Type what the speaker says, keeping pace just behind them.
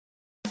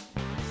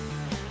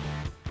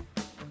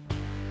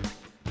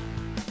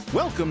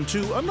Welcome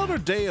to Another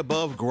Day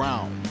Above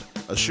Ground,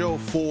 a show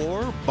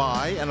for,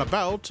 by, and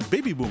about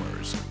baby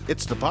boomers.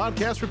 It's the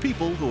podcast for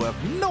people who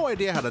have no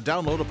idea how to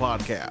download a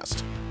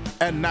podcast.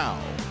 And now,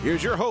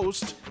 here's your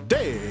host,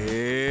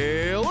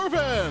 Dale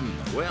Irvin.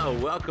 Well,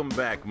 welcome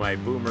back, my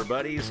boomer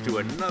buddies, to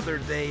Another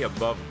Day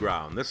Above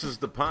Ground. This is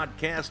the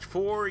podcast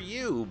for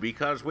you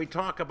because we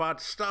talk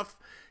about stuff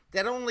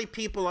that only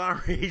people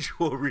our age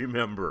will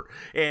remember,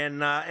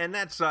 and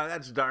that's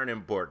darn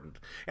important.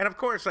 And of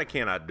course, I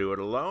cannot do it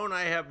alone.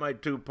 I have my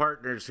two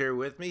partners here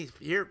with me.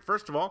 Here,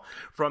 first of all,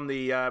 from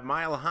the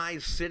mile-high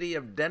city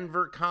of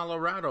Denver,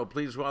 Colorado,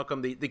 please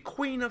welcome the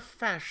Queen of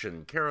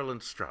Fashion, Carolyn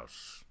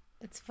Strauss.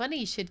 It's funny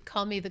you should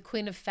call me the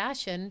Queen of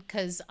Fashion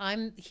because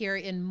I'm here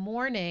in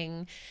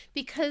mourning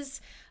because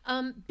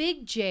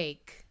Big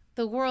Jake,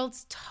 the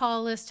world's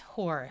tallest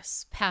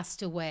horse,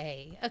 passed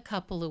away a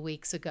couple of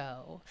weeks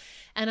ago.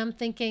 And I'm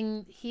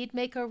thinking he'd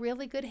make a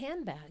really good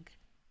handbag.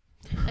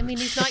 I mean,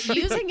 he's not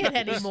using it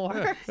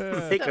anymore.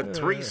 Make a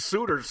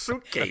three-suiter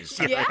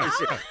suitcase. Yeah.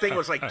 This thing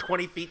was like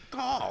 20 feet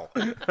tall.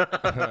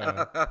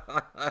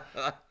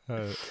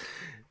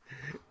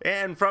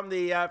 And from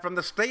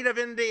the state of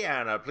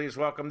Indiana, please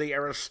welcome the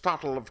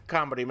Aristotle of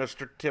comedy,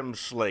 Mr. Tim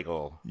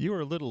Slagle. You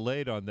were a little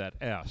late on that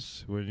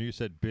S when you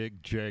said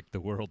Big Jake, the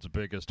world's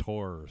biggest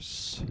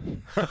horse.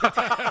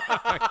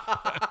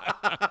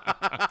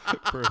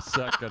 For a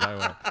second, I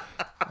went,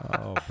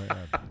 oh,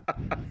 man.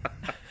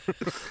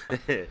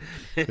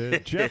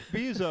 Jeff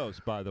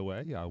Bezos, by the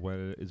way,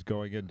 is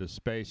going into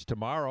space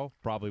tomorrow.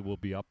 Probably will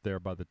be up there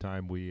by the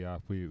time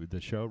the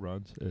show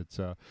runs. It's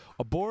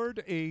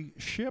aboard a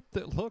ship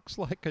that looks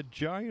like a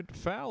giant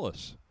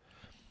phallus.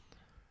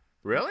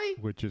 Really?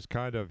 Which is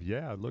kind of,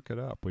 look it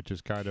up, which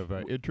is kind of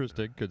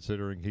interesting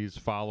considering he's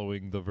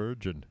following the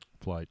Virgin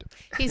flight.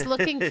 He's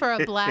looking for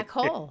a black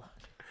hole.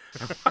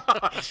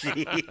 Oh,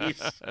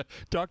 jeez.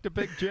 Talk to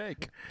Big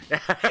Jake.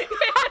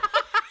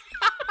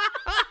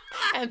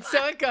 And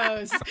so it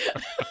goes.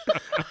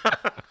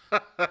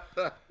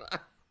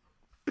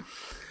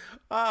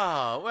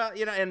 Oh, well,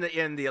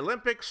 and the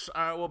Olympics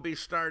will be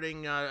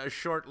starting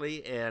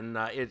shortly, and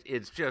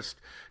it's just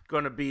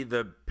going to be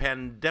the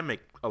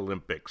pandemic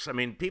Olympics. I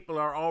mean, people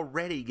are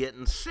already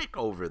getting sick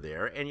over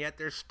there, and yet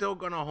they're still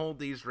going to hold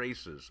these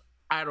races.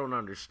 I don't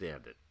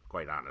understand it,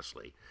 quite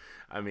honestly.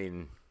 I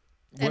mean...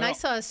 And I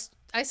saw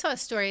a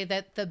story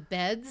that the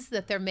beds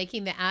that they're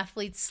making the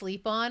athletes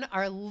sleep on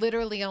are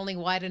literally only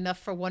wide enough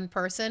for one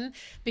person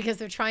because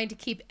they're trying to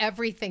keep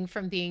everything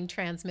from being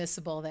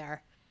transmissible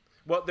there.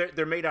 Well,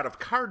 they're made out of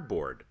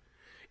cardboard,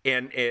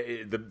 and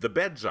the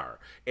beds are,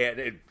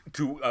 and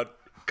to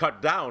cut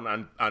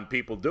down on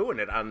people doing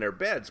it on their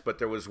beds. But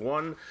there was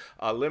one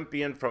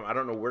Olympian from, I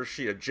don't know where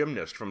a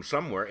gymnast from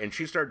somewhere, and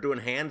she started doing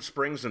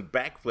handsprings and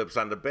backflips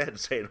on the bed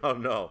saying, oh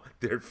no,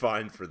 they're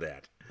fine for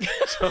that.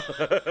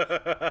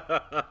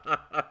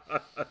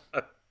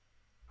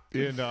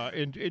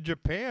 In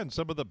Japan,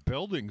 some of the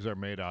buildings are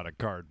made out of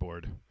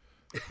cardboard.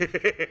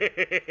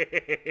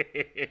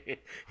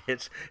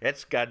 It's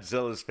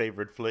Godzilla's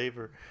favorite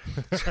flavor.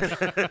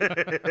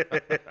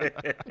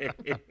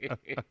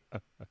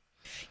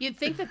 You'd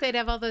think that they'd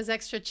have all those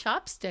extra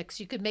chopsticks.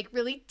 You could make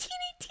really teeny,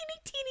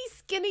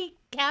 skinny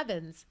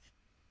cabins.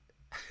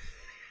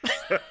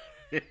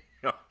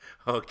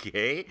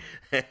 Okay.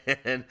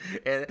 And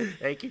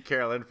thank you,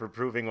 Carolyn, for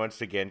proving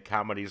once again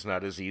comedy's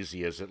not as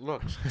easy as it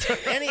looks.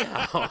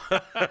 Anyhow.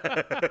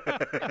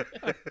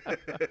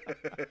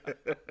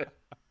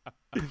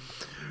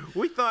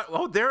 We thought,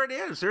 oh, there it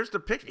is. There's the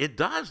picture. It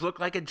does look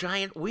like a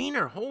giant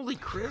wiener. Holy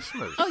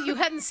Christmas. Oh, you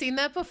hadn't seen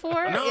that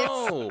before?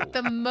 No. It's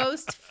the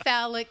most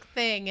phallic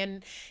thing.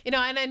 And, and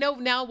I know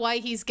now why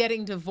he's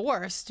getting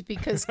divorced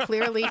because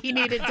clearly he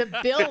needed to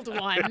build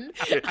one.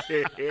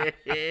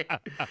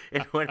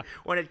 And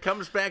when it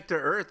comes back to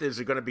Earth, is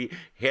it going to be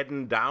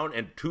heading down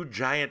and two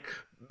giant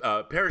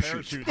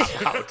parachutes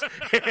pop out?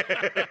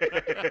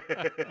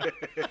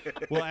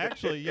 Well,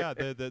 actually,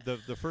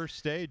 the first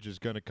stage is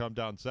going to come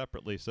down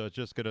separately, so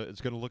it's going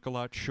to look a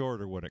lot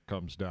shorter when it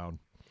comes down.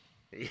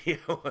 Yeah,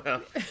 well,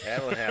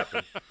 that'll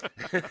happen.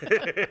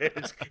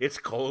 It's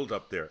cold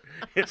up there.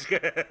 It's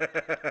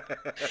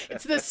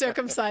the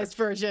circumcised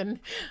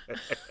version.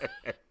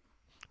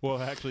 Well,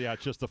 actually,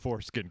 it's just the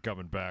foreskin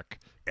coming back.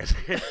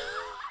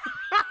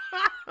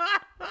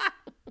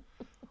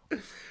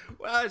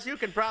 Well, as you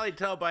can probably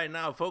tell by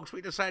now, folks,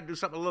 we decided to do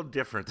something a little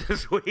different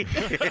this week.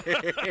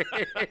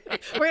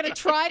 We're going to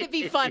try to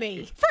be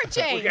funny for a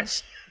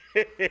change.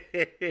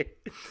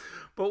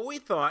 But we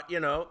thought,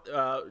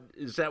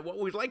 is that what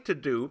we'd like to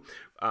do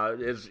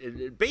is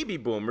baby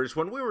boomers,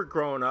 when we were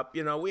growing up,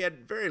 we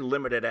had very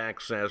limited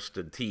access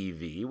to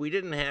TV. We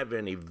didn't have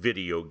any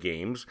video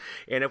games.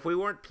 And if we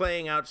weren't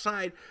playing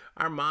outside,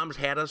 our moms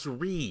had us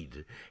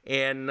read.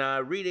 And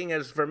reading,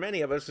 as for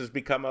many of us, has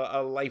become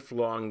a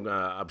lifelong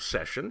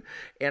obsession.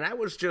 And I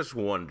was just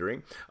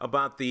wondering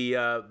about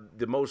the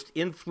most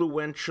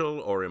influential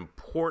or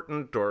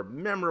important or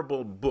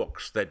memorable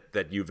books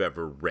that you've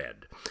ever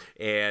read.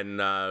 And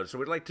so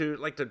would like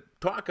to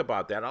talk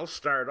about that. I'll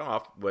start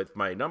off with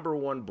my number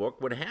one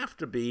book would have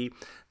to be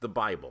the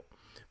Bible.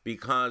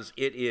 Because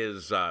it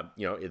is,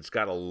 it's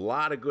got a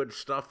lot of good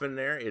stuff in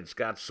there. It's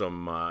got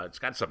some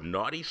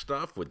naughty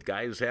stuff with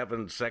guys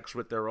having sex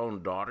with their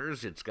own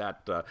daughters. It's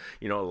got, a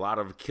lot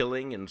of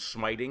killing and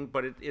smiting,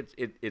 but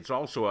it's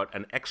also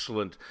an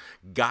excellent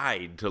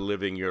guide to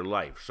living your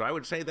life. So I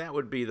would say that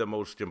would be the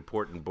most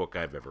important book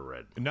I've ever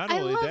read. Not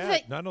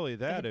only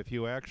that, if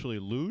you actually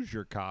lose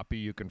your copy,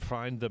 you can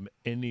find them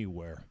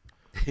anywhere.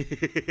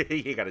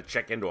 You got to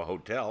check into a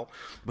hotel.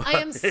 I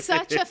am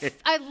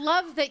I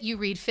love that you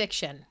read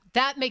fiction.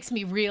 That makes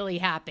me really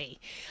happy.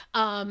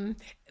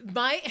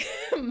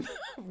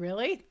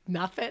 Really?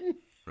 Nothing?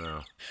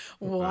 No.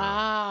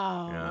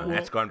 Wow. Yeah,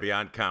 that's gone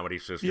beyond comedy,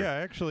 sister. Yeah,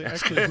 actually, I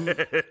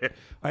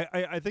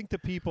think the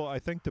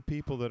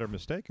people that are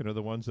mistaken are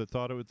the ones that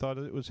thought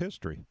it was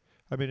history.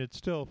 I mean, it's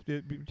still,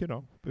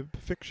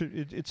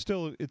 fiction. It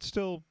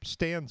still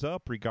stands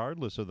up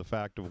regardless of the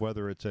fact of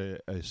whether it's a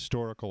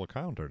historical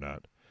account or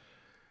not.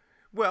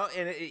 Well,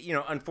 and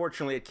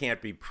unfortunately, it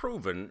can't be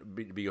proven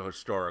to be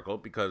historical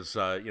because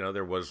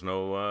there was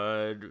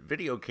no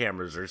video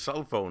cameras or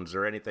cell phones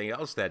or anything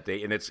else that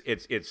day, and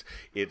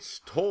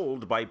it's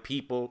told by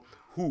people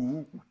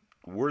who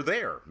were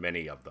there,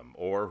 many of them,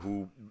 or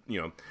who,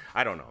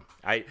 I don't know.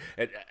 I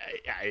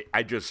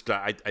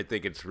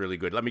think it's really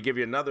good. Let me give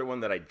you another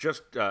one that I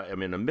just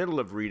am in the middle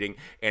of reading,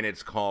 and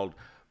it's called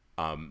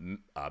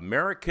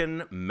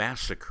American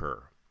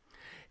Massacre,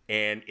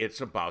 and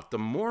it's about the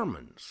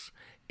Mormons.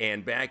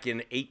 And back in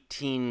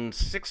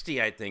 1860,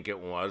 I think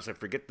it was, I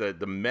forget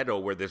the meadow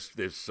where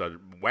this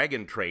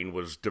wagon train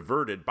was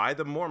diverted by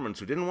the Mormons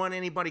who didn't want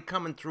anybody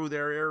coming through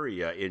their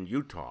area in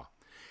Utah,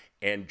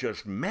 and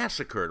just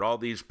massacred all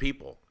these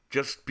people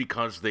just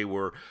because they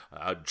were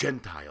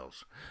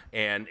Gentiles,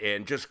 and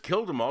just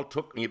killed them all,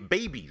 took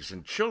babies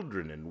and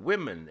children and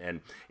women,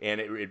 and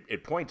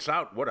it points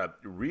out what a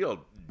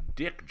real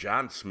dick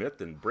John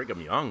Smith and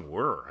Brigham Young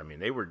were. I mean,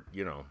 they were,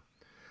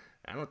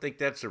 I don't think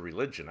that's a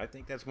religion. I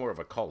think that's more of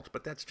a cult,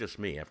 but that's just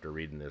me after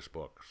reading this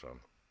book. So,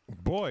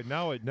 boy,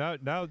 now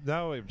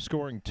I'm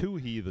scoring 2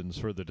 heathens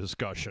for the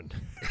discussion.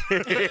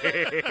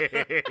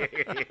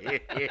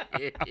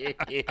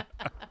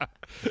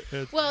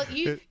 Well,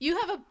 you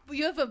have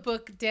a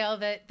book, Dale,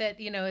 that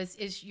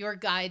is your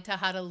guide to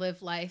how to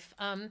live life.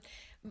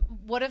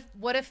 What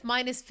if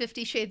mine is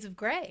 50 Shades of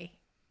Grey?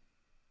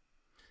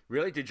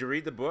 Really? Did you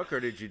read the book,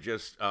 or did you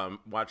just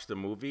watch the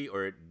movie,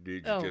 or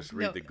did you just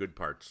read the good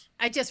parts?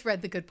 I just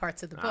read the good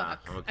parts of the book.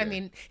 Okay. I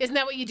mean, isn't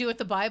that what you do with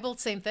the Bible?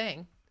 Same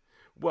thing.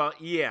 Well,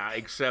 yeah,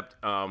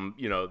 except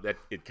that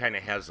it kind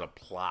of has a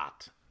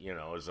plot,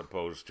 as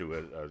opposed to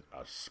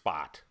a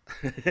spot.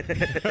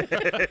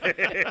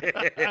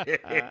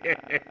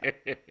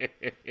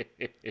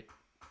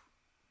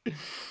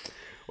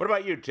 What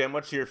about you, Tim?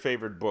 What's your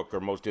favorite book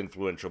or most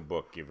influential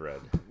book you've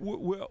read?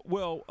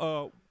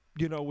 Well,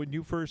 when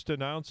you first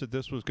announced that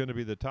this was going to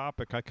be the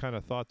topic, I kind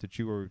of thought that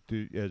you were,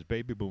 as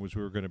baby boomers,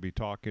 we were going to be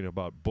talking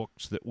about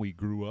books that we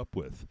grew up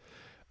with.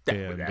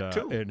 That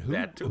too. And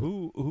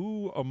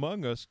who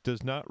among us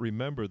does not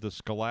remember the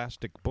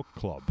Scholastic Book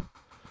Club?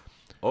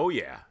 Oh,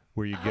 yeah.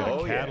 Where you get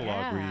a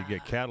catalog, where you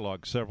get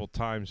cataloged several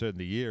times in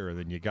the year, and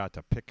then you got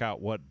to pick out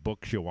what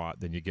books you want.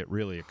 Then you get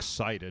really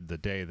excited the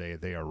day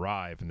they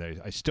arrive, and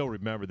I still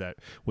remember that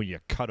when you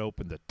cut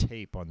open the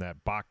tape on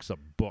that box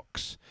of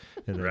books,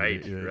 and then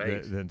right.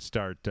 Then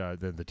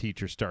the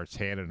teacher starts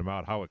handing them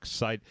out. How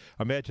excited!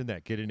 Imagine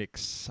that, getting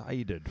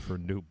excited for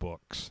new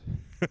books.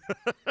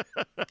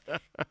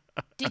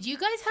 Did you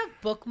guys have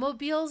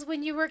bookmobiles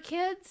when you were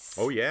kids?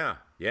 Oh, yeah.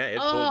 Yeah, it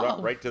pulled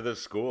up right to the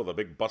school, the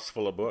big bus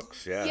full of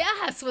books, yeah.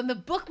 Yes, when the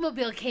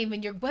bookmobile came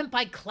and you went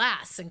by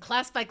class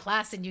by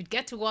class, and you'd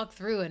get to walk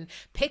through and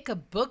pick a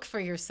book for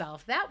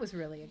yourself. That was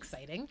really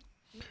exciting.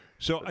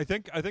 So I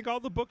think all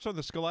the books on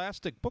the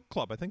Scholastic Book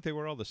Club, I think they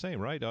were all the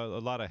same, right? A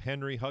lot of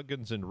Henry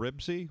Huggins and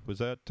Ribsy. Was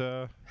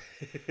that?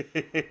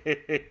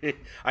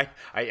 I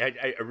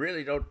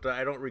really don't.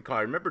 I don't recall.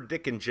 I remember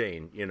Dick and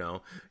Jane,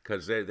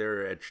 because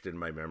they're etched in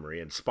my memory,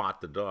 and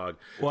Spot the dog.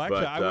 Well,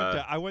 actually,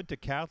 I went to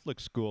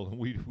Catholic school, and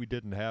we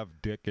didn't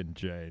have Dick and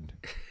Jane.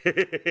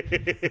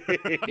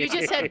 You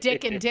just had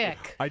Dick and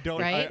Dick. I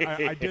don't. Right?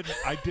 I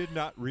did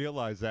not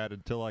realize that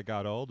until I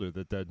got older.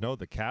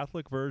 The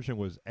Catholic version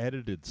was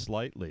edited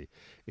slightly.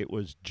 It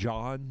was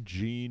John,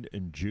 Jean,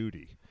 and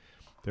Judy.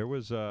 There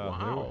was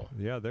wow.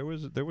 There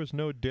was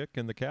no Dick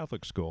in the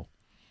Catholic school.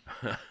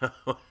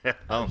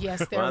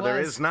 Yes, there was.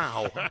 There is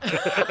now.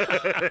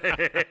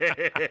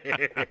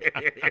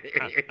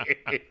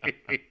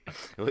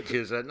 Which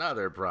is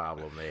another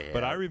problem they have.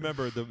 But I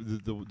remember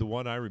the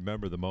one I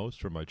remember the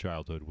most from my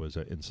childhood was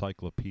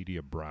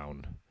Encyclopedia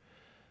Brown.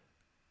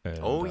 And,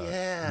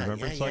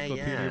 remember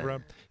Encyclopedia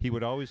Brown? He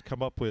would always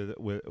come up with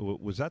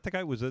was that the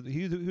guy? Was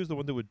he was the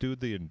one that would do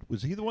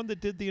was he the one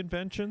that did the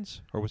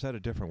inventions, or was that a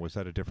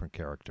different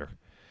character?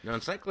 Now,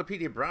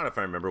 Encyclopedia Brown, if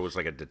I remember, was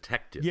like a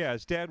detective. Yeah,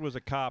 his dad was a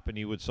cop, and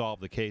he would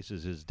solve the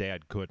cases his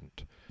dad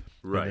couldn't.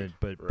 Right.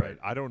 But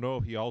I don't know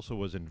if he also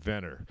was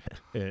inventor,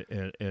 and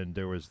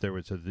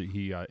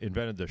he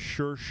invented the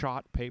Sure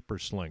Shot paper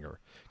slinger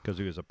because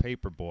he was a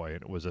paper boy,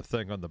 and it was a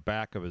thing on the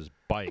back of his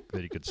bike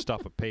that he could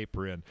stuff a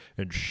paper in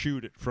and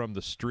shoot it from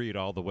the street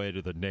all the way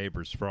to the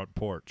neighbor's front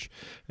porch.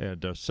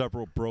 And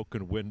several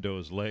broken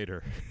windows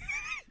later.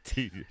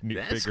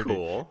 That's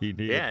cool.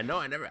 I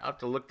never. I'll have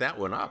to look that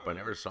one up. I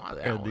never saw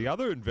that. And one. the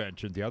other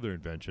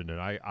invention, and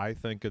I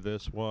think of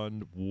this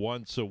one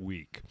once a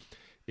week,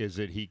 is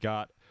that he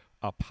got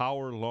a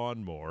power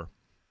lawnmower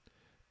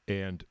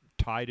and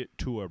tied it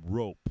to a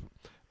rope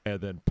and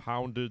then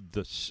pounded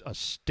a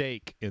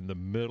stake in the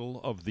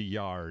middle of the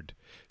yard.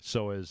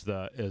 So as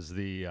the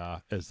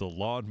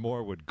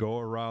lawnmower would go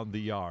around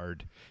the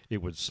yard,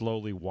 it would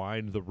slowly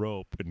wind the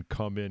rope and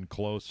come in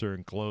closer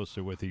and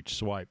closer with each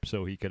swipe,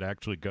 so he could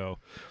actually go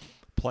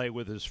play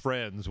with his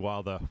friends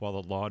while the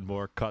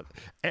lawnmower cut.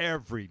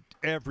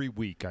 Every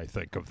week I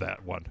think of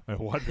that one. I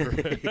wonder.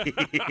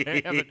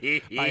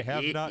 I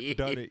have not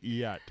done it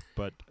yet,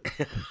 but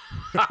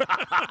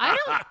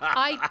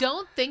I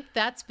don't think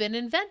that's been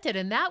invented,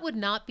 and that would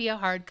not be a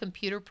hard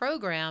computer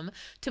program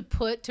to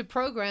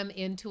program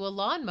into a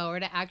lawnmower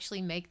to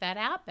actually make that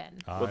happen.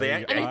 Well, they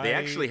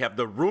actually have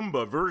the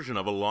Roomba version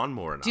of a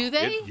lawnmower now. Do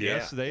they?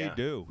 Yes, they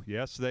do.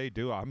 Yes, they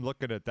do. I'm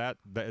looking at that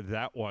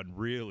one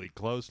really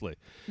closely.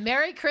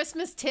 Merry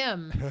Christmas,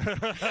 Tim.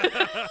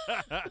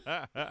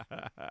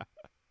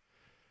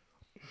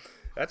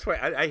 That's why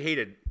I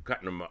hated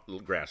cutting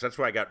grass. That's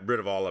why I got rid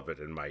of all of it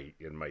in my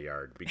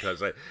yard,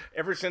 because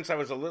ever since I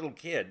was a little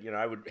kid,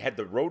 I had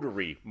the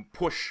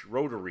push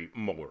rotary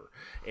mower,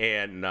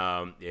 and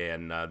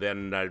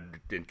then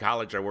in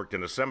college I worked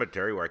in a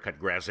cemetery where I cut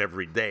grass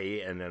every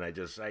day, and then I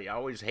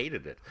always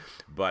hated it.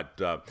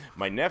 But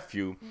my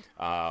nephew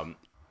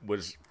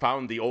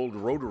found the old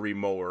rotary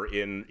mower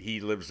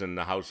he lives in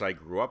the house I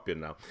grew up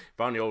in now,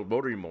 found the old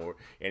rotary mower,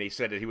 and he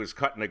said that he was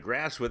cutting the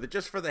grass with it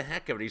just for the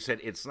heck of it. He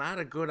said, it's not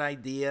a good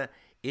idea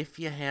if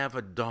you have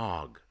a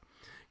dog,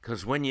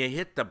 because when you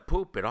hit the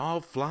poop, it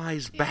all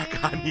flies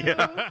back on you.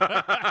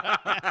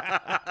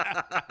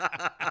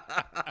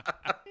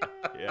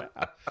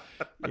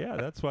 Yeah,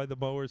 that's why the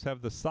mowers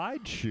have the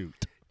side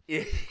chute.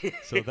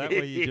 So that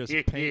way you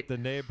just paint the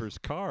neighbor's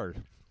car.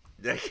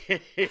 Yeah,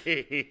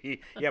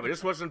 but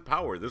this wasn't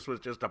power. This was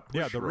just a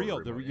push. Yeah,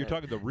 you're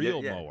talking the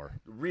real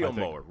mower. Real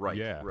mower, right?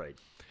 Yeah, right.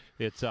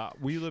 It's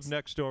we live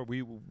next door.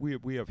 We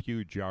have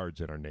huge yards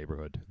in our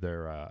neighborhood.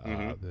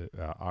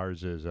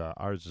 Ours is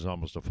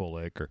almost a full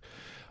acre.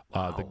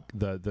 Wow.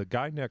 The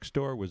guy next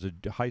door was a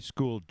high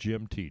school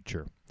gym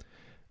teacher,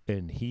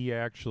 and he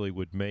actually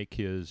would make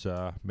his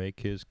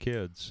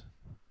kids.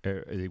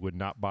 He would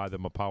not buy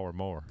them a power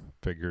mower.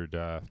 Figured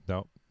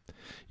no.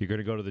 You're going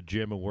to go to the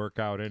gym and work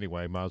out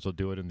anyway. Might as well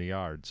do it in the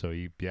yard. So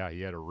he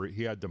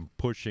had them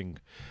pushing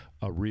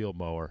a real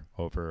mower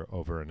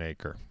over an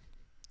acre.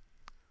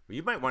 Well,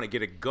 you might want to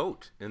get a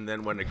goat, and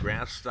then when the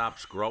grass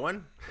stops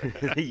growing,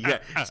 you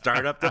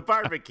start up the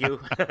barbecue.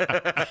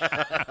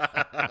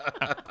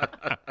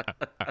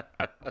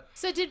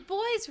 So did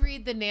boys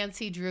read the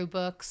Nancy Drew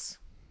books?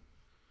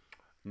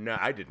 No,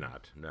 I did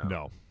not.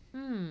 No.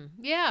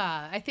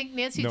 Yeah, I think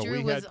Nancy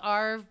Drew was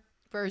our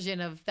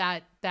version of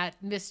that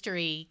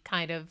mystery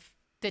kind of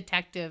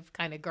detective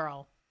kind of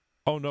girl.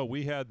 Oh no,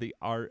 we had the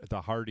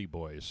Hardy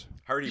Boys.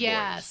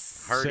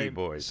 Yes. Hardy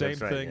Boys. Same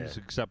things,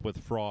 except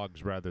with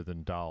frogs rather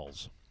than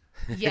dolls.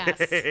 Yes.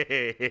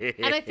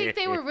 And I think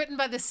they were written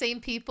by the same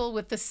people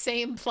with the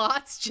same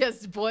plots,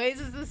 just boys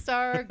is the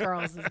star,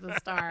 girls is the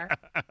star.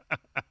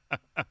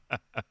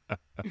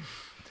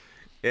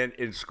 And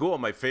in school,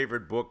 my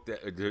favorite book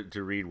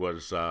to read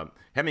was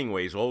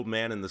Hemingway's Old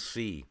Man and the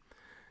Sea,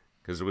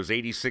 because it was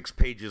 86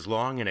 pages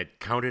long and it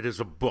counted as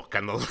a book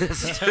on the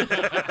list.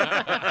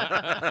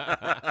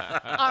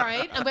 All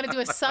right, I'm going to do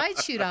a side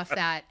shoot off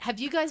that. Have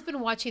you guys been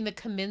watching The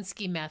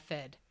Kaminsky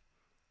Method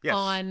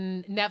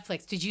on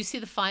Netflix? Did you see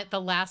the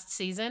last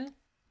season?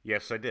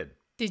 Yes, I did.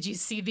 Did you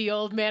see The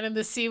Old Man and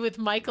the Sea with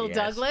Michael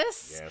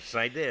Douglas? Yes,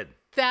 I did.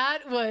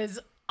 That was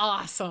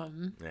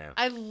awesome. Yeah.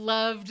 I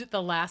loved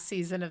the last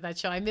season of that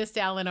show. I missed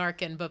Alan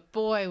Arkin, but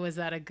boy, was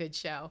that a good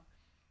show.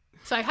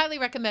 So I highly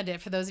recommend it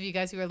for those of you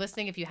guys who are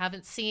listening. If you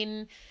haven't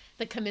seen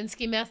The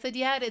Kaminsky Method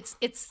yet, it's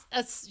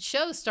a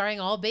show starring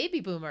all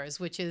baby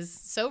boomers, which is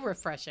so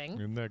refreshing.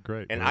 Isn't that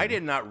great? And I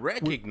did not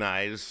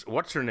recognize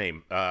what's her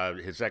name,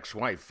 his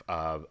ex-wife.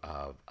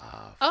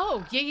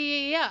 Oh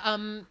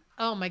yeah.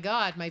 Oh my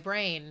God, my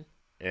brain.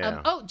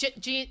 Yeah.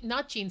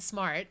 Not Jean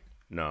Smart.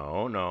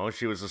 No,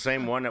 she was the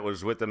same one that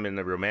was with him in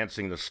the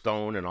Romancing the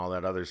Stone and all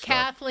that other stuff.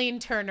 Kathleen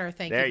Turner,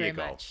 thank you very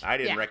much. I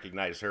didn't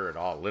recognize her at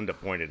all. Linda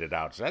pointed it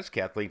out. So that's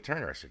Kathleen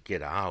Turner. I said,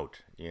 get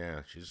out.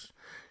 Yeah,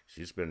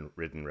 she's been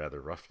ridden rather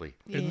roughly.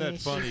 Isn't that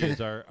funny?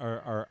 Is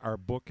our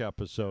book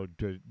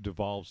episode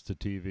devolves to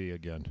TV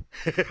again?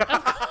 Who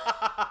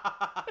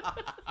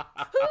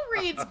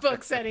reads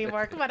books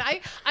anymore? Come on, I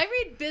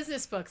read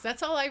business books.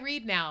 That's all I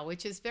read now,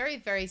 which is very,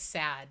 very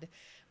sad.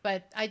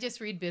 But I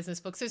just read business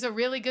books. There's a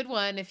really good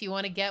one if you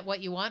want to get what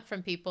you want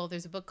from people.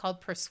 There's a book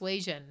called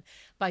Persuasion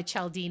by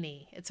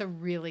Cialdini. It's a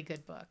really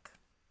good book.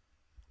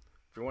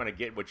 If you want to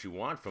get what you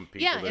want from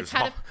people, Yeah, there's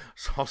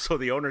it's also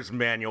the owner's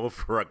manual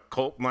for a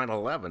Colt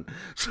 911.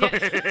 So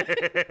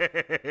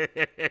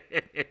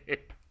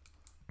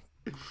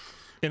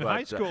In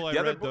high school,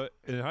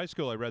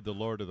 I read The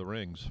Lord of the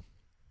Rings.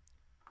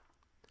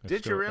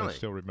 Did you really? I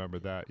still remember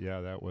that.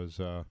 Yeah, that was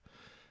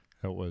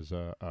it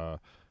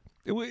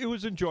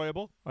was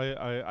enjoyable.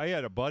 I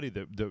had a buddy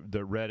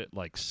that read it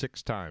like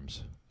 6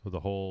 times, the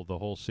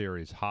whole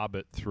series,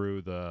 Hobbit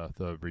through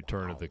the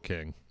Return of the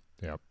King.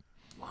 Yep.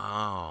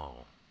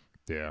 Wow.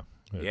 Yeah.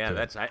 Yeah,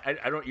 that's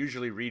I don't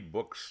usually read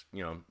books,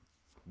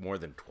 more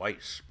than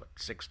twice, but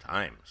 6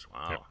 times.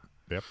 Wow.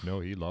 Yep. No,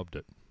 he loved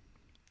it.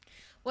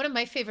 One of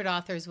my favorite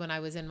authors when I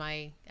was in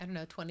my,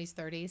 20s,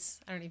 30s,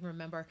 I don't even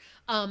remember,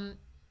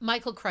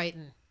 Michael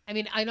Crichton. I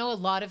mean, I know a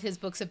lot of his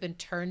books have been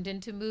turned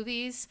into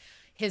movies.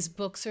 His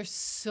books are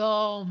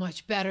so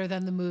much better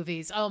than the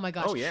movies. Oh my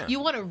gosh. Oh, yeah. You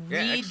want to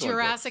read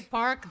Jurassic books.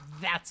 Park?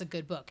 That's a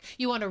good book.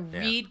 You want to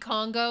read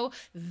Congo?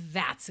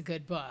 That's a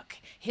good book.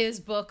 His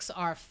books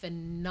are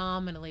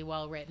phenomenally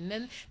well written,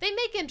 and they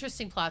make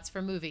interesting plots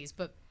for movies,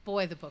 but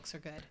boy, the books are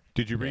good.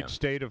 Did you read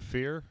State of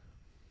Fear?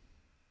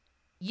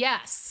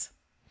 Yes.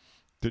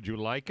 Did you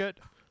like it?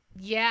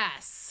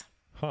 Yes.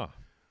 Huh.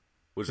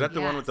 Was that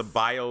the one with the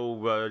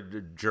bio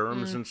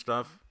germs and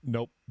stuff?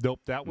 Nope.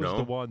 That was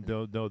the one.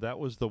 No, that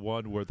was the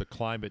one where the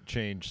climate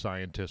change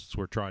scientists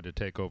were trying to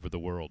take over the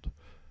world.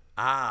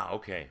 Ah,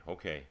 okay.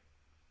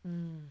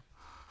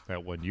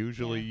 That one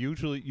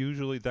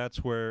usually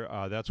that's where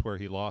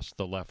he lost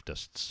the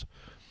leftists.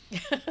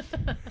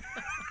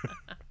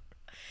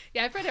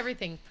 Yeah, I've read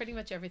everything, pretty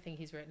much everything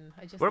he's written.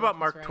 What about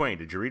Mark Twain?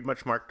 Did you read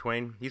much Mark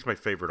Twain? He's my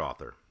favorite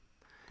author.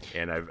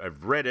 And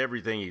I've read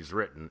everything he's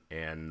written,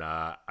 and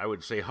I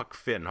would say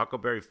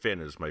Huckleberry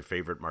Finn is my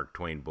favorite Mark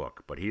Twain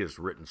book. But he has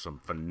written some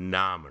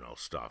phenomenal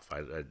stuff.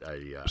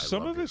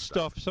 Some of his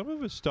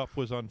stuff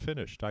was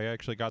unfinished. I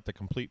actually got the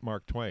complete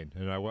Mark Twain,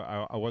 and I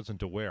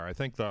wasn't aware. I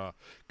think the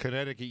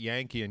Connecticut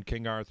Yankee and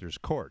King Arthur's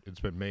Court,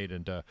 it's been made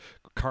into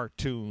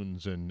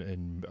cartoons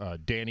and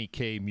Danny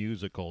Kaye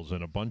musicals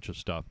and a bunch of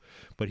stuff.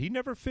 But he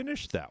never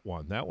finished that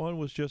one. That one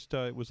was just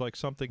it was like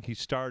something he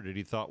started,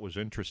 he thought was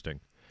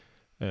interesting.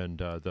 And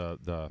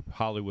the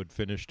Hollywood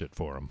finished it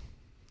for him.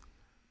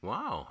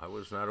 Wow, I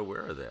was not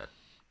aware of that.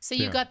 So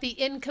you got the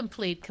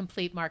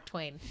complete Mark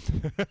Twain.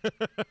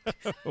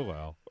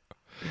 Well,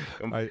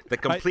 the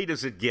complete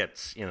as it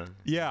gets,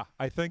 Yeah,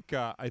 I think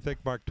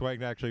Mark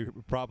Twain actually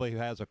probably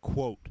has a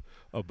quote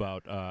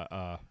about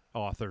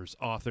authors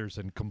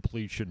and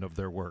completion of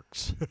their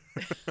works.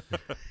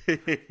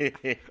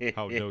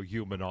 How no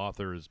human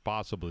author is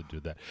possible to do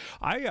that.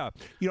 I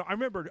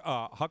remember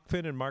Huck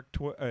Finn and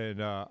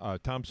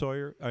and Tom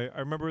Sawyer. I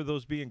remember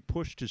those being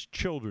pushed as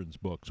children's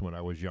books when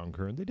I was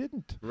younger, and they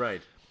didn't.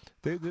 Right.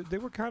 They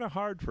were kind of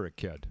hard for a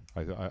kid.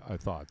 I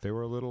thought they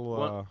were a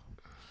little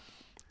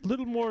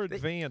little more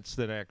advanced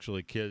than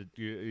actually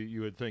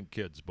you would think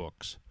kids'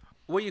 books.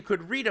 Well, you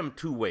could read them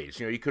 2 ways.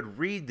 You could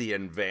read the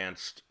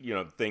advanced,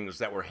 things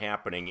that were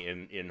happening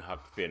in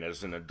Huck Finn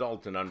as an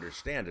adult and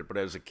understand it. But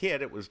as a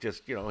kid, it was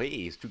just, hey,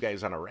 he's 2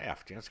 guys on a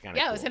raft. It's kind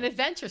of cool. It was an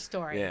adventure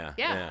story.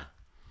 Yeah.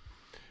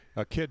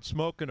 A kid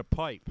smoking a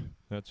pipe.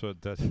 That's.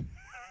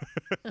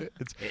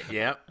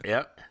 Yeah.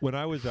 When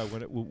I was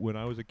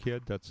a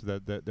kid,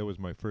 that was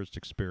my first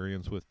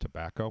experience with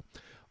tobacco.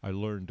 I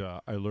learned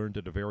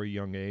at a very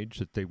young age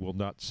that they will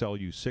not sell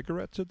you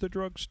cigarettes at the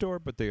drugstore,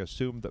 but they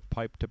assume that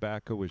pipe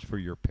tobacco is for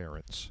your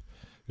parents.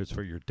 It's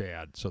for your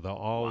dad. So they'll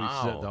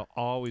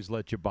always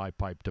let you buy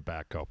pipe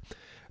tobacco.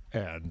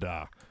 And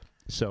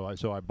so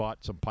I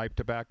bought some pipe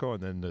tobacco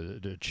and then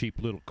the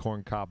cheap little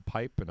corncob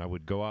pipe, and I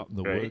would go out in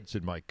the woods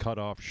in my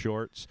cut-off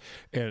shorts.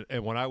 And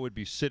when I would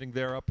be sitting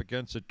there up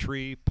against a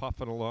tree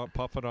puffing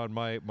on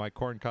my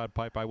corncob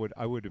pipe, I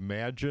would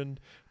imagine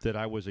that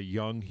I was a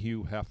young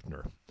Hugh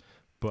Hefner.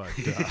 But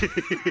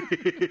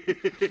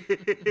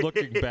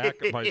looking back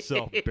at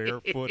myself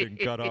barefoot in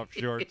cut-off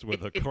shorts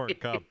with a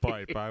corncob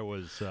pipe, I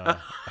was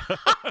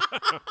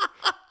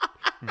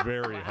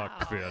very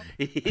Huck Finn.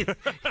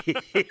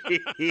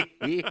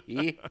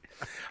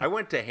 I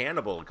went to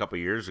Hannibal a couple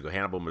of years ago,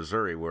 Hannibal,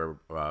 Missouri, where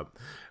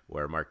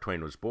Mark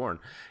Twain was born,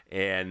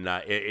 and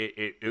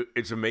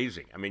it's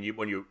amazing. I mean,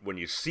 when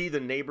you see the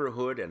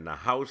neighborhood and the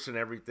house and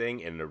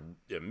everything, and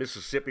the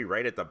Mississippi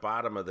right at the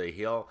bottom of the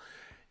hill,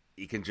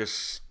 you can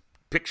just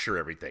picture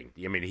everything.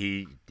 I mean,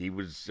 he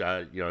was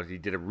he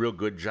did a real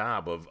good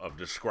job of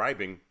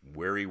describing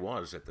where he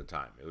was at the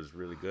time. It was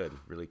really good,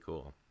 really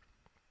cool.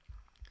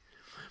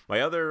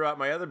 My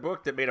other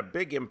book that made a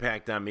big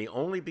impact on me,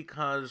 mainly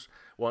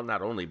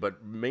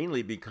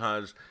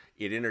because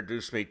it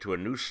introduced me to a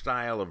new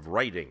style of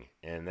writing,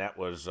 and that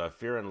was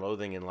Fear and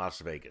Loathing in Las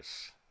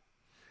Vegas.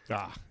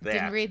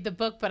 Didn't read the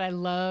book, but I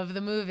love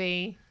the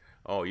movie.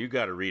 Oh, you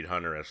got to read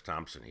Hunter S.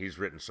 Thompson. He's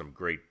written some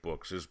great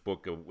books. His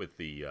book with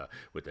the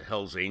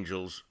Hell's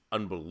Angels,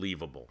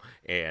 unbelievable,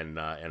 and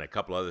a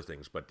couple other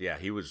things. But yeah,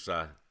 he was.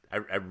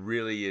 I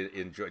really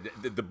enjoyed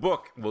it. The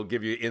book will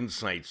give you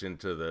insights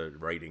into the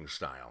writing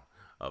style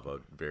of a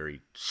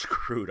very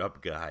screwed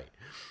up guy,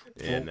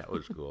 and that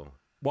was cool.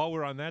 While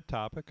we're on that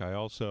topic, I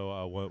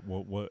also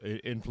what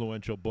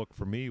influential book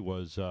for me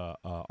was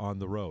On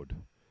the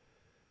Road.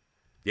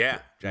 Yeah,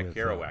 Jack With,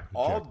 Kerouac. Jack.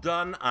 All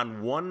done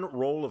on one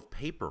roll of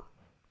paper.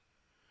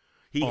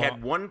 He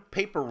had one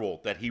paper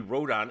roll that he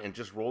wrote on and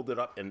just rolled it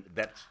up, and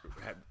that's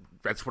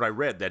what I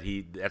read.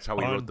 That's how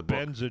he wrote the book.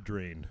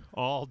 Benzedrine,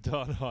 all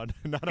done on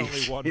not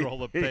only one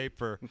roll of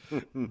paper,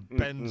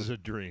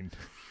 Benzedrine.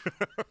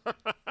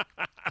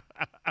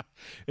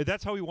 And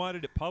that's how he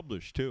wanted it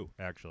published too.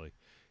 Actually,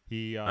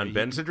 on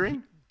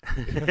Benzedrine.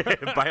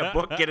 Buy a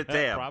book, get a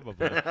tab.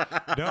 Probably.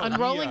 No, On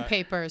rolling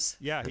papers.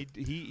 Yeah,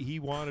 he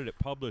wanted it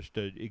published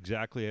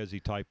exactly as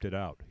he typed it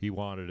out. He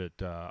wanted it.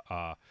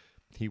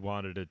 He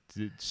wanted it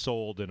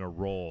sold in a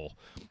roll.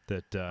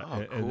 That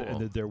cool.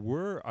 and there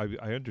were.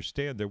 I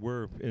understand there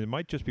were. And it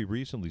might just be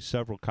recently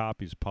several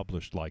copies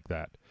published like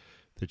that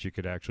you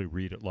could actually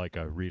read it like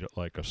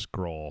a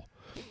scroll.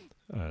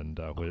 And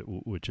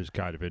which is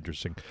kind of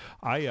interesting.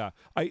 I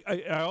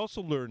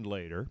also learned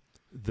later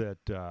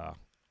that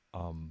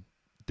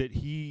that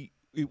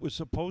it was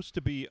supposed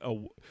to be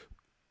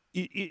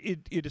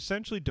it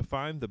essentially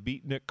defined the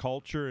beatnik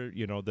culture,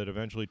 that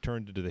eventually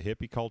turned into the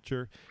hippie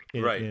culture,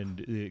 right? And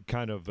it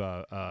kind of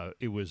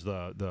it was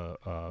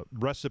the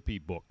recipe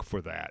book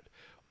for that,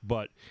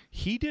 but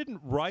he didn't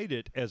write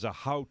it as a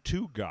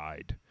how-to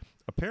guide.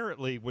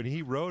 Apparently, when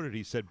he wrote it,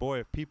 he said, "Boy,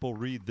 if people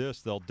read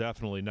this, they'll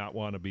definitely not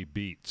want to be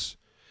beats."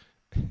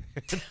 When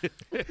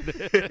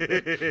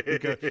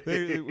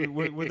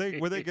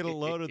they get a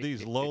load of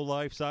these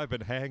lowlifes I've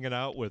been hanging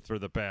out with for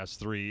the past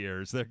 3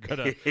 years, they're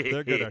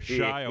gonna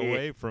shy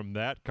away from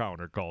that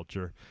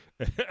counterculture.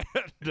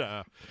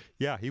 And,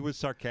 yeah, he was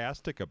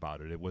sarcastic about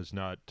it. It was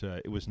not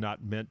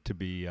meant to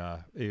be.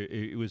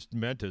 It was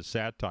meant as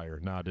satire,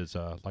 not as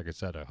like I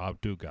said, a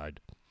how-to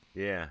guide.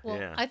 Yeah, well,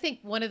 yeah. I think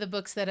one of the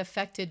books that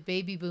affected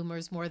baby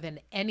boomers more than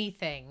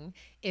anything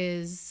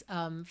is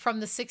from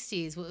the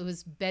 60s. It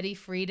was Betty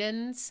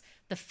Friedan's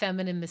The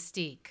Feminine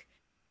Mystique.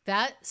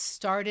 That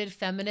started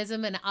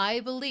feminism, and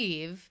I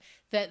believe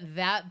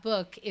that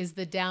book is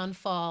the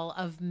downfall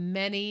of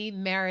many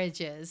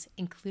marriages,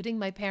 including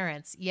my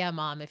parents. Yeah,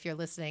 Mom, if you're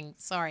listening,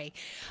 sorry.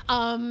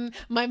 My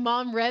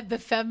mom read The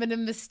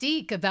Feminine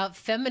Mystique about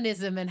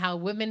feminism and how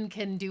women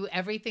can do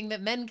everything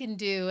that men can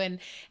do and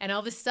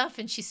all this stuff.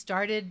 And she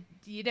started,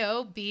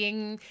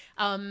 being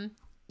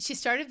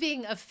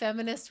a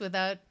feminist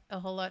without a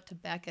whole lot to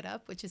back it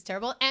up, which is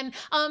terrible. And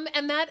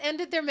that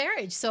ended their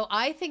marriage. So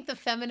I think The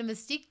Feminine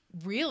Mystique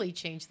really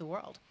changed the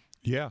world.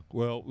 Yeah,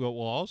 well,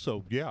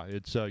 also, yeah,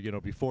 it's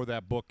before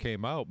that book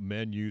came out,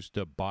 men used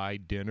to buy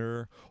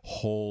dinner,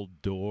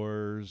 hold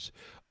doors,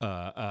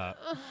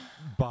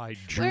 buy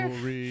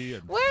jewelry.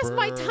 Where's fur.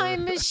 my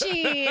time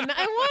machine?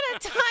 I want a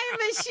time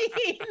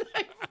machine.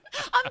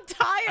 I'm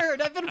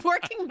tired. I've been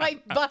working my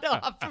butt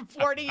off for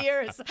 40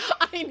 years.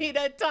 I need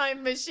a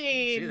time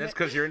machine. See, that's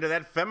because you're into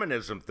that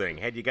feminism thing.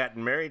 Had you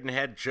gotten married and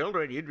had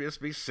children, you'd just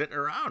be sitting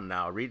around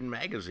now reading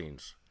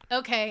magazines.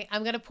 Okay,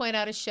 I'm going to point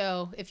out a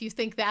show. If you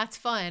think that's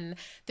fun,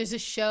 there's a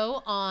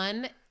show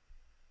on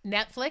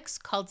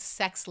Netflix called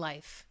Sex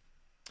Life.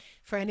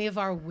 For any of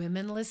our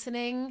women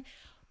listening,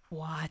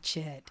 watch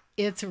it.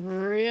 It's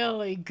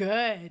really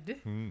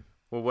good.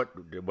 Well,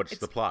 what's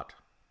the plot?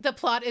 The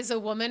plot is a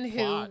woman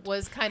who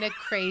was kind of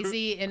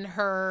crazy in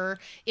her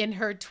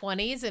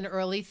 20s and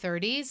early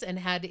 30s and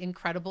had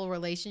incredible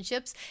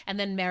relationships, and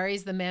then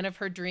marries the man of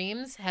her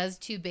dreams, has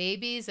 2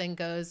 babies, and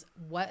goes,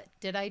 "What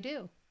did I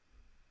do?"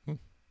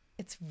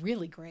 It's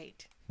really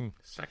great.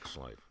 Sex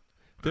Life.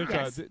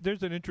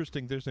 There's an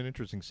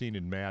interesting scene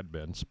in Mad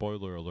Men.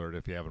 Spoiler alert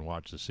if you haven't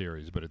watched the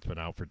series, but it's been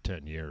out for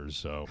 10 years,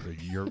 so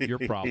your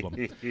problem.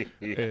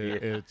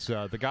 It's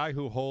the guy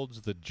who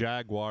holds the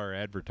Jaguar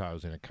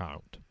advertising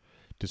account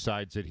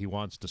decides that he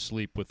wants to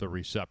sleep with the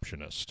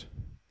receptionist.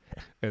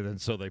 And then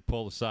so they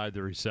pull aside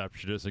the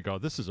receptionist and go,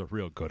 "This is a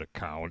real good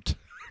account."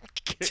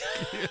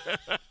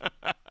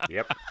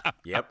 Yep.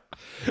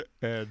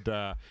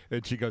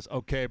 And she goes,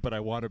 "Okay, but I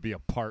want to be a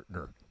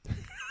partner."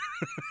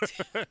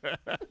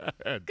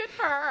 Good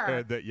for her.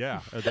 And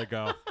they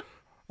go,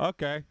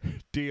 "Okay,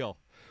 deal."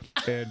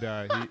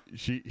 And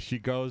she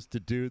goes to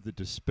do the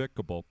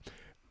despicable,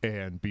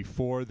 and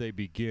before they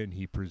begin,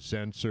 he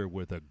presents her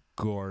with a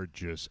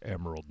gorgeous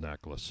emerald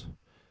necklace.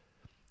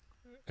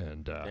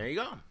 And there you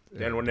go.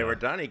 Then when they were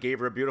done, he gave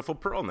her a beautiful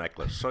pearl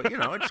necklace. So,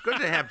 it's good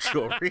to have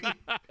jewelry.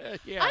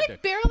 I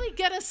barely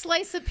get a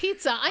slice of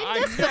pizza.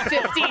 I miss the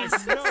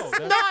 50s. This is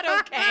not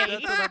okay.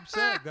 That's what I'm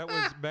saying. That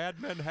was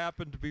Mad Men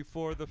happened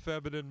before The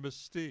Feminine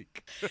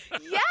Mystique.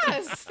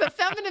 Yes, The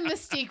Feminine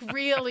Mystique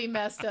really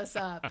messed us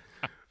up.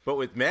 But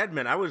with Mad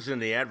Men, I was in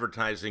the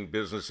advertising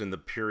business in the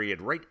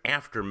period right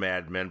after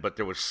Mad Men, but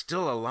there was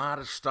still a lot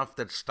of stuff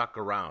that stuck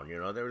around. You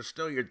know, there was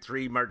still your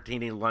 3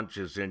 martini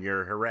lunches and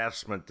your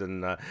harassment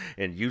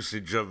and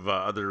usage of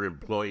other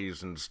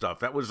employees and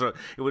stuff. It was a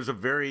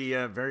very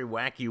very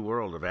wacky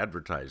world of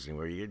advertising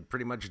where you'd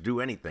pretty much do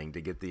anything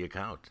to get the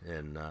account.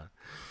 And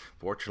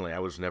fortunately, I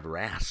was never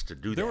asked to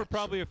do that. There were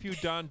probably a few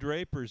Don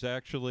Drapers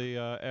actually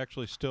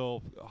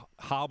still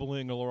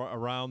hobbling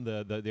around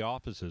the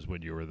offices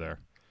when you were there.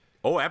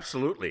 Oh,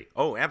 absolutely.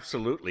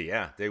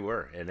 Yeah, they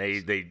were, and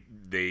they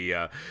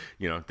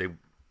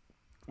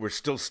were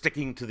still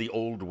sticking to the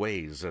old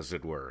ways, as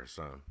it were.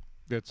 So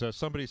it's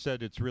somebody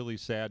said it's really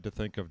sad to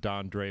think of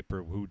Don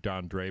Draper, who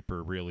Don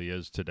Draper really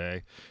is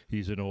today.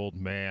 He's an old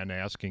man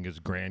asking his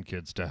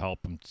grandkids to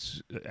help him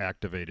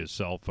activate his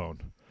cell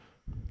phone.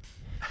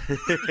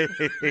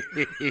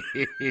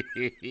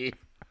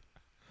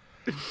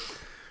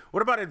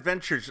 What about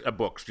adventures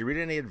books? Do you read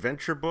any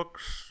adventure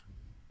books?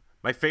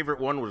 My favorite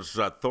one was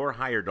Thor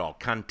Heyerdahl,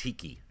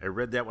 Kon-Tiki. I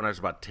read that when I was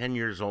about 10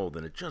 years old,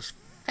 and it just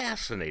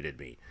fascinated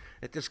me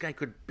that this guy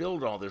could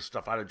build all this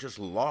stuff out of just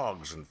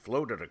logs and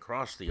float it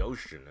across the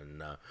ocean.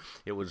 And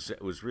it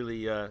was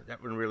really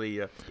that one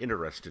really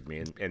interested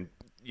me, and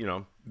you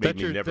know, made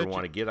me never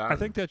want to get out. I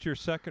think that's your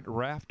second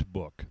raft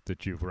book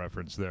that you've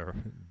referenced there,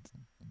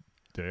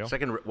 Dale.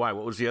 Why?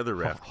 What was the other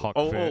raft?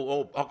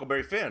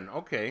 Huckleberry Finn.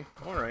 Okay,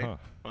 all right. Huh.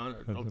 Well,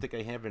 I don't think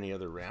I have any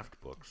other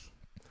raft books.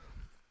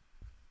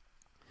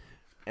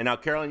 And now,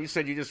 Carolyn, you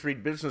said you just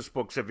read business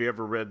books. Have you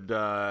ever read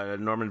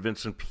Norman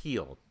Vincent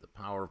Peale, The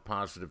Power of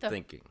Positive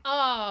Thinking?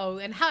 Oh,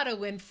 and How to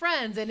Win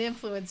Friends and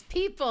Influence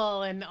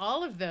People and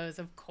all of those,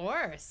 of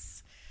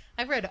course.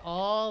 I've read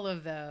all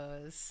of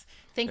those.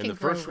 Think and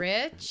Grow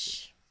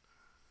Rich.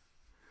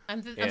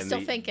 I'm still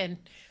thinking.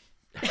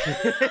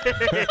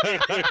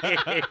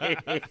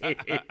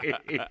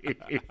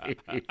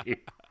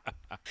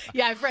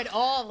 Yeah, I've read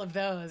all of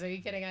those. Are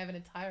you kidding? I have an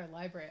entire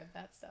library of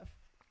that stuff.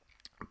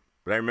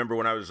 But I remember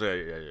when I was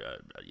a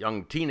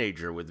young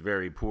teenager with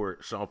very poor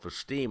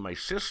self-esteem, my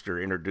sister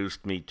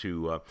introduced me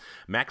to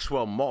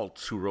Maxwell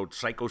Maltz, who wrote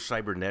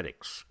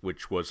Psycho-Cybernetics,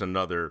 which was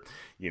another,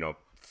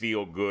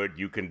 feel-good,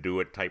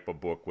 you-can-do-it type of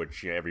book,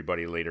 which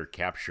everybody later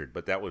captured.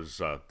 But that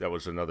was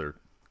another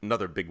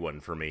big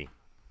one for me.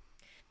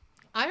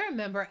 I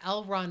remember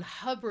L. Ron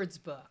Hubbard's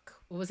book.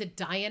 Was it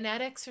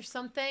Dianetics or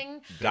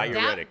something?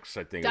 Diuretics,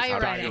 I think.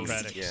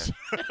 Diuretics.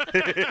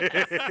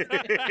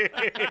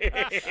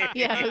 Yeah.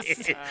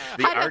 Yes.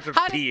 The art of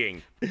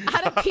peeing.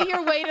 How to pee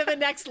your way to the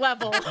next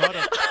level.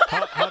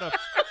 How to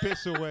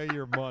piss away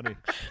your money.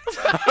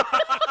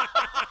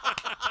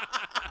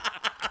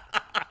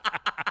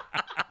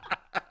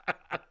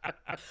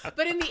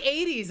 But in the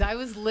 80s, I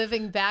was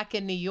living back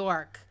in New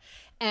York,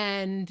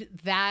 and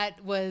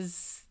that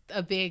was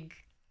a big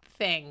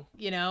thing.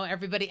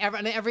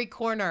 On every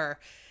corner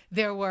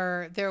there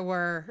were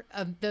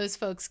those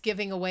folks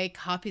giving away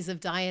copies of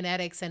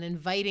Dianetics and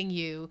inviting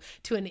you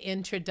to an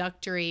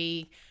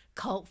introductory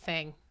cult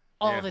thing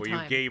all the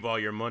time. You gave all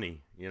your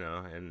money,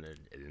 and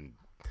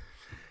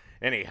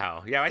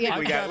anyhow, I think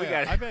we got.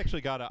 I've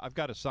actually got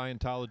a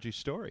Scientology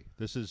story.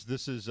 This is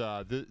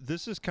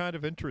kind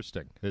of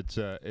interesting. It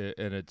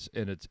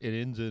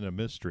ends in a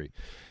mystery.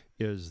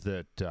 Is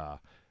that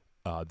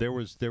the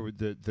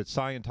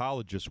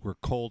Scientologists were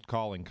cold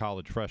calling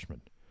college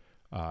freshmen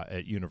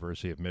at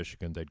University of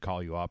Michigan. They'd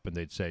call you up and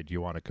they'd say, "Do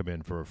you want to come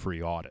in for a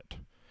free audit?"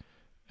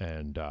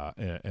 And I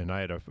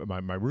had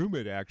my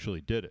roommate actually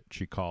did it.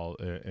 She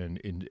called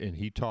and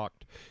he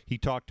talked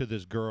to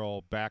this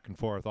girl back and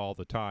forth all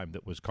the time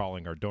that was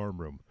calling our dorm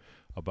room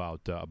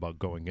about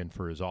going in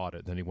for his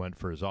audit. Then he went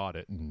for his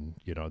audit, and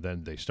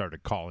then they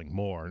started calling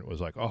more, and it was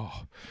like,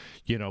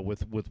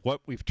 with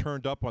what we've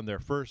turned up on their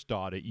first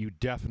audit, you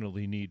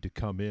definitely need to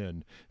come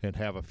in and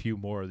have a few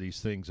more of these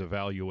things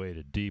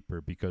evaluated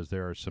deeper, because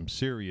there are some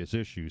serious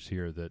issues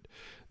here that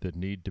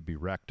need to be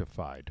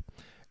rectified.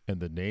 And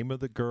the name of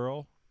the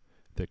girl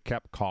that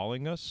kept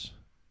calling us,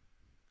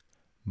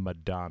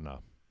 Madonna.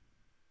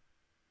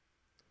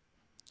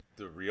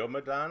 The real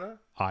Madonna?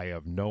 I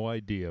have no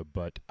idea,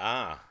 but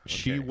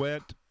she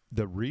went.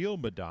 The real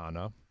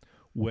Madonna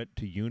went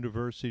to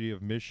University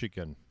of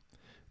Michigan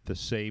the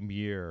same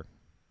year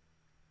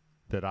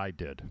that I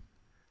did.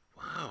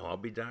 Wow, I'll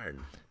be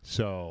darned.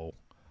 So,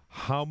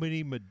 how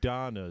many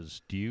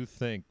Madonnas do you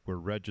think were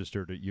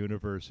registered at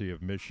University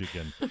of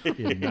Michigan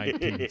in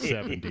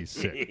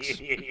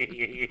 1976?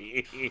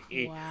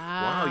 Wow!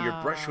 Wow,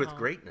 you're brushed with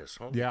greatness.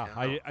 Holy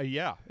cow.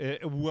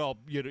 Well,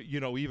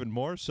 even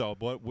more so.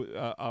 But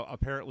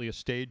apparently, a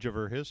stage of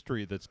her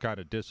history that's kind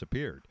of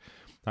disappeared.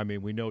 I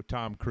mean, we know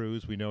Tom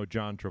Cruise, we know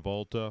John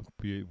Travolta,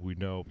 we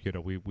know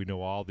we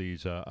know all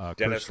these.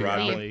 Dennis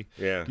Rodman.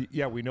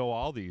 Yeah, we know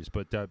all these,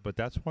 but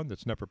that's one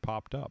that's never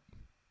popped up.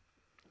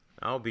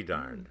 I'll be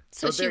darned.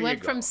 So she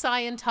went from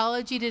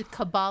Scientology to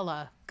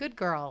Kabbalah. Good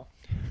girl.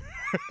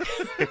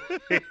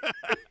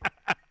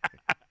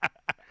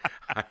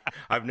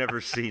 I've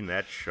never seen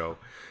that show.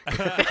 I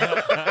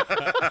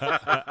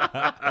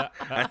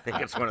think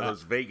it's one of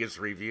those Vegas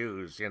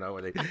reviews,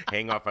 where they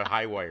hang off of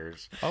high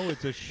wires. Oh,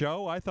 it's a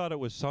show? I thought it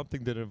was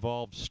something that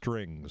involved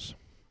strings.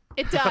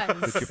 It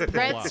does. That you pull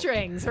Red out.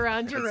 strings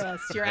around your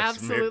wrist. You're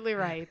absolutely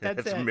right.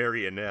 That's it.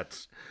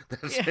 Marionettes.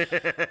 That's I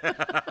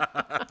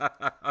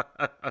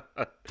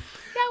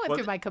went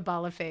through my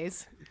Kabbalah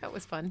phase. That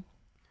was fun.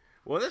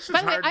 Well, this is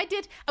By the way,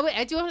 hard. I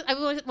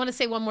want to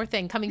say one more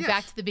thing. Coming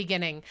back to the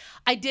beginning,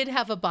 I did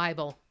have a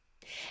Bible.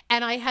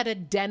 And I had a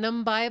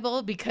denim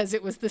Bible because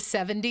it was the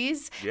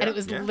 70s. Yeah, and it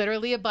was yeah.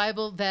 literally a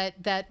Bible that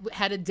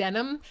had a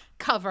denim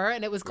cover,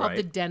 and it was called the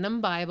Right. Denim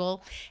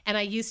Bible. And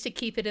I used to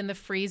keep it in the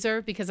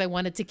freezer because I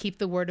wanted to keep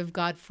the Word of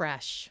God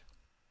fresh.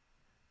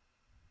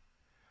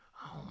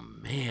 Oh,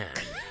 man.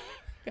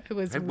 It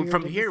was And weird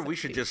from in the here, we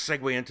should 70s. just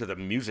segue into the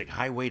music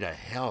Highway to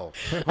Hell.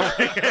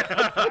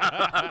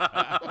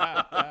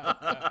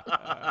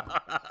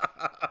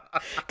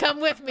 Come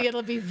with me.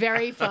 It'll be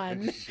very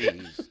fun.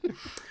 Jeez.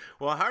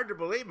 Well, hard to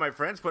believe, my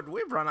friends, but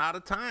we've run out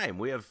of time.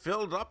 We have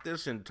filled up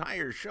this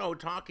entire show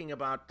talking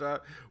about,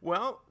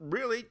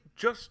 really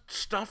just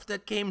stuff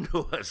that came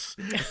to us.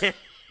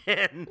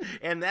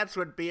 And that's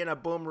what being a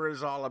boomer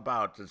is all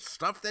about. It's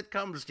stuff that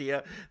comes to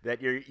you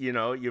that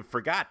you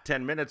forgot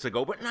 10 minutes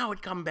ago, but now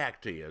it come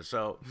back to you.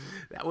 So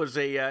that was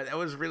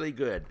really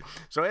good.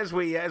 So as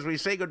we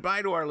say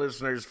goodbye to our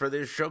listeners for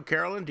this show,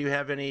 Carolyn, do you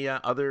have any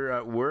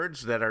other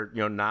words that are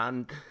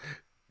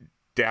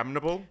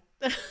non-damnable?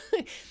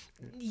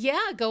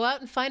 Yeah, go out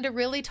and find a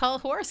really tall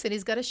horse, and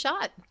he's got a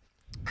shot.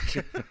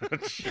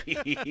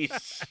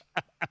 Jeez.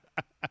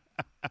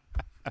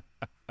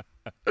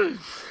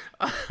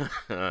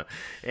 And how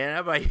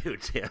about you,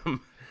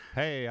 Tim?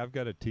 Hey, I've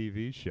got a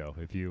TV show.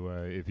 If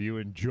you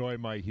enjoy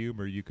my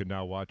humor, you can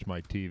now watch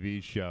my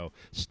TV show,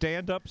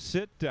 Stand Up,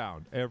 Sit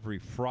Down, every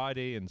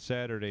Friday and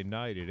Saturday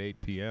night at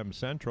 8 p.m.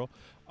 Central.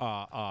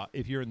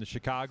 If you're in the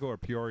Chicago or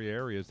Peoria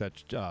areas,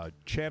 that's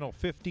channel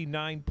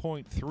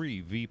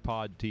 59.3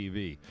 VPod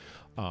TV.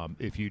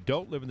 If you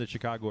don't live in the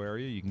Chicago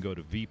area, you can go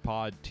to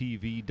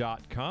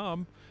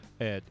vpodtv.com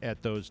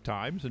at those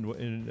times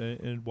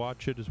and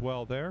watch it as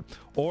well there.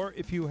 Or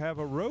if you have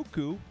a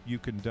Roku, you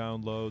can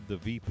download the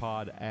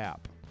VPod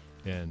app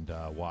and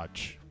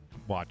watch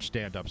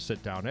Stand Up,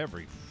 Sit Down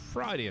every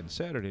Friday and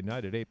Saturday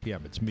night at 8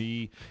 p.m. It's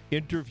me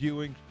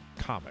interviewing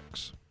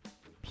comics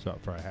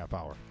for a half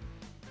hour.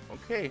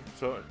 Okay,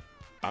 so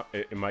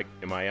am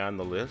I on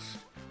the list?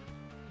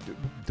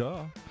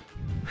 Duh.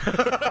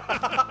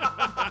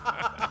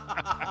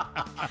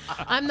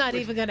 I'm not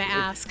even going to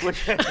ask.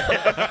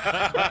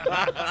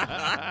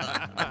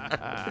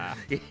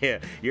 Yeah,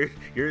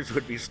 yours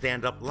would be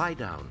stand up, lie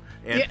down.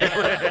 And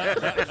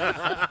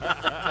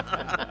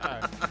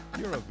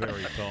You're a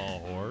very tall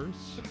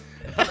horse.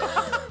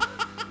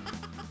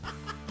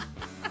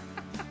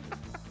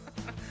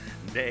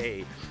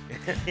 nay.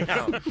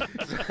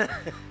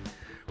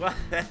 Well,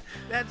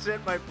 that's it,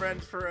 my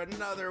friends, for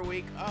another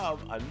week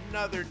of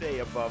Another Day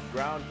Above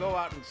Ground. Go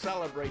out and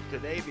celebrate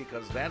today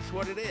because that's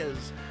what it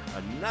is,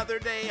 another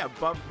day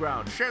above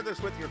ground. Share this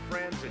with your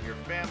friends and your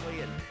family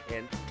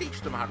and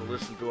teach them how to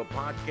listen to a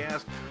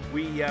podcast.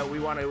 We're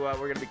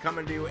going to be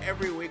coming to you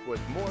every week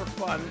with more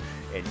fun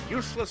and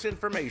useless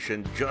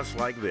information just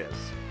like this.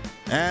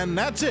 And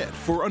that's it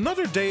for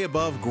Another Day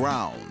Above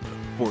Ground.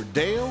 For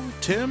Dale,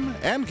 Tim,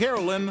 and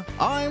Carolyn,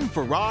 I'm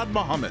Farad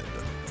Muhammad.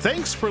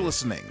 Thanks for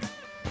listening.